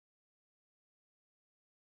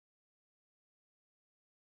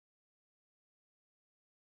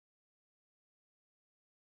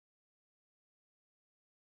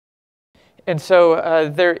And so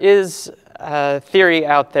there is theory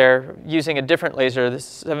out there using a different laser, this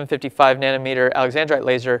 755 nanometer Alexandrite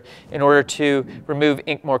laser, in order to remove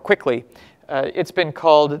ink more quickly. It's been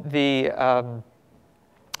called the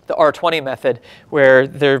R20 method, where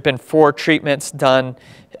there have been 4 treatments done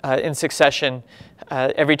in succession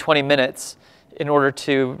every 20 minutes in order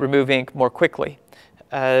to remove ink more quickly.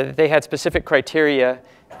 They had specific criteria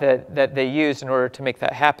that they used in order to make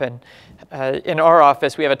that happen. In our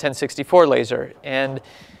office, we have a 1064 laser, and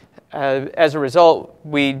as a result,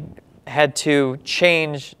 we had to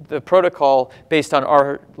change the protocol based on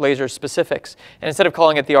our laser specifics. And instead of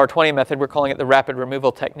calling it the R20 method, we're calling it the rapid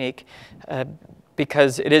removal technique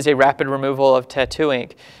because it is a rapid removal of tattoo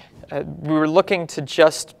ink. We were looking to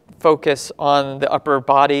just focus on the upper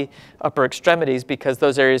body, upper extremities, because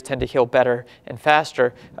those areas tend to heal better and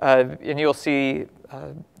faster. And you'll see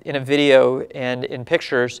in a video and in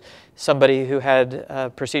pictures somebody who had a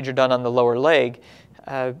procedure done on the lower leg,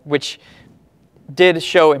 which did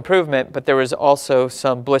show improvement, but there was also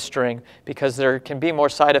some blistering because there can be more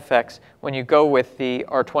side effects when you go with the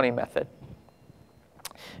R20 method.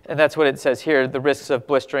 And that's what it says here, the risks of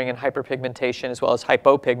blistering and hyperpigmentation as well as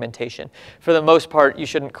hypopigmentation. For the most part, you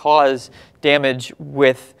shouldn't cause damage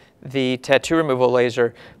with the tattoo removal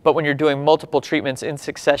laser, but when you're doing multiple treatments in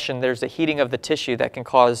succession, there's a heating of the tissue that can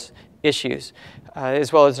cause issues,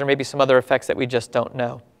 as well as there may be some other effects that we just don't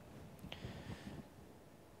know.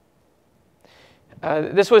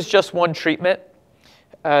 This was just one treatment.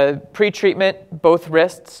 Pre-treatment, both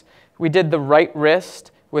wrists. We did the right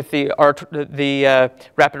wrist with the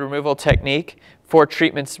rapid removal technique. 4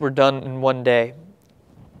 treatments were done in one day.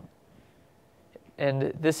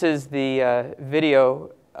 And this is the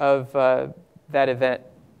video of that event.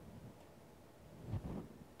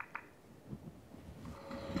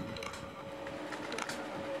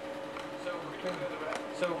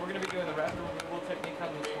 So we're going to be doing the rapid removal technique on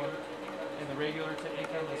this one, and the regular technique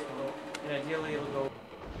on this one, and ideally it'll go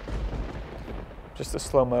just a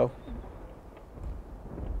slow-mo.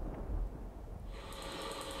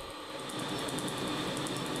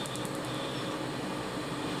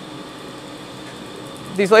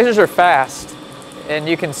 These lasers are fast, and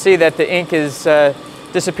you can see that the ink is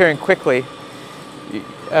disappearing quickly.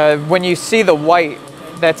 When you see the white,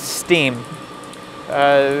 that's steam.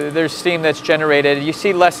 There's steam that's generated. You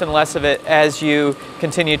see less and less of it as you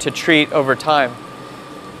continue to treat over time.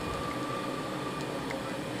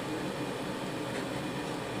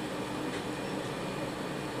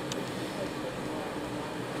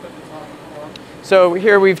 So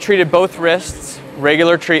here we've treated both wrists,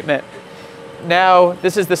 regular treatment. Now,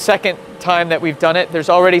 this is the second time that we've done it. There's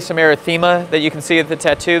already some erythema that you can see at the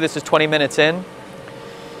tattoo. This is 20 minutes in.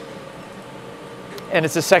 And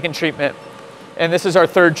it's the second treatment. And this is our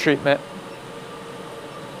third treatment.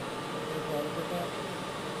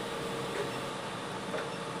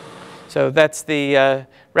 So that's the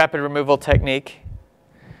rapid removal technique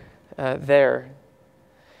there.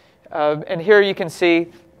 And here you can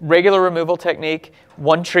see regular removal technique,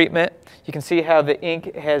 one treatment. You can see how the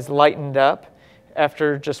ink has lightened up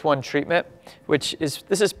after just one treatment, this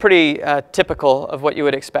is pretty typical of what you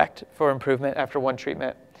would expect for improvement after one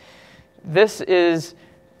treatment. This is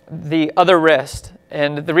the other wrist,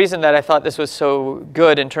 and the reason that I thought this was so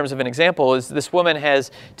good in terms of an example is this woman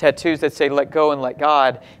has tattoos that say "Let go and let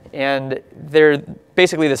God," and they're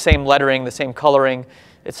basically the same lettering, the same coloring,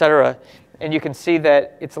 etc. And you can see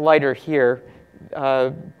that it's lighter here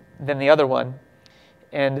than the other one.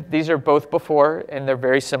 And these are both before, and they're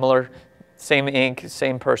very similar. Same ink,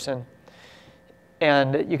 same person.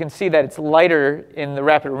 And you can see that it's lighter in the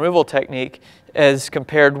rapid removal technique as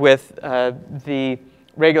compared with the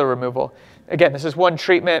regular removal. Again, this is one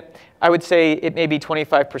treatment. I would say it may be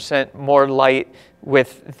 25% more light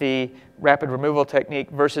with the rapid removal technique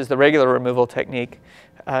versus the regular removal technique.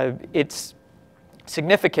 It's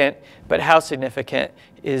significant, but how significant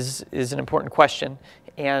is an important question.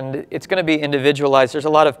 And it's going to be individualized. There's a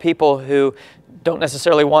lot of people who don't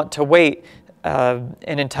necessarily want to wait an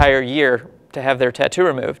entire year to have their tattoo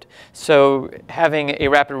removed. So having a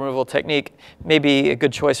rapid removal technique may be a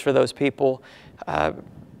good choice for those people,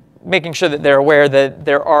 making sure that they're aware that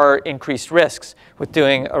there are increased risks with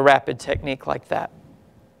doing a rapid technique like that.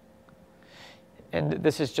 And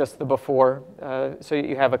this is just the before, so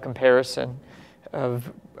you have a comparison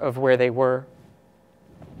of where they were.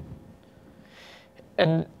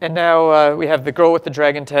 And now we have the girl with the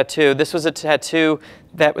dragon tattoo. This was a tattoo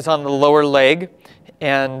that was on the lower leg,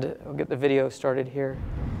 and I'll get the video started here.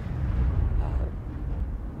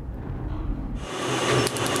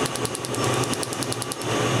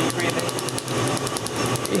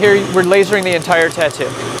 Here we're lasering the entire tattoo.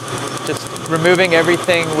 Just removing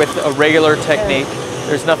everything with a regular technique.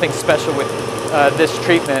 There's nothing special with this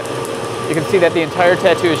treatment. You can see that the entire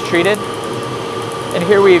tattoo is treated. And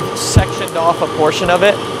here we've sectioned off a portion of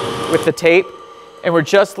it with the tape. And we're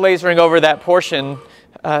just lasering over that portion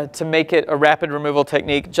to make it a rapid removal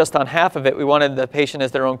technique just on half of it. We wanted the patient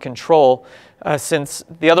as their own control since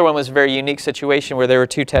the other one was a very unique situation where there were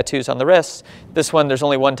 2 tattoos on the wrists. This one, there's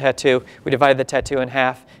only 1 tattoo. We divided the tattoo in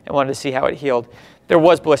half and wanted to see how it healed. There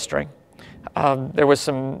was blistering. There was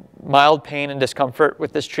some mild pain and discomfort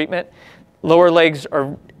with this treatment. Lower legs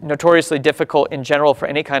are notoriously difficult in general for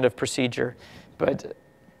any kind of procedure, but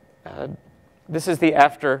this is the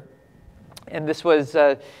after. And this was,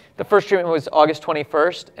 the first treatment was August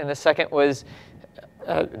 21st, and the second was,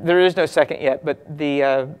 there is no second yet, but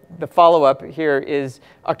the follow-up here is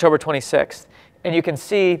October 26th. And you can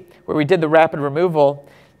see where we did the rapid removal,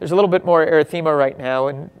 there's a little bit more erythema right now,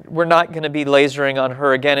 and we're not going to be lasering on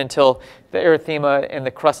her again until the erythema and the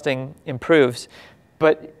crusting improves.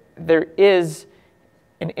 But there is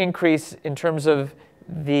an increase in terms of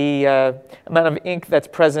the amount of ink that's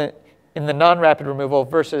present in the non-rapid removal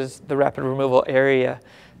versus the rapid removal area.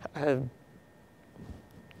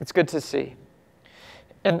 It's good to see.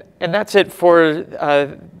 And that's it for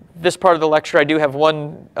this part of the lecture. I do have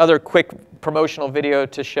one other quick promotional video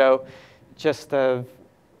to show, just the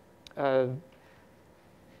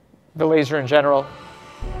laser in general.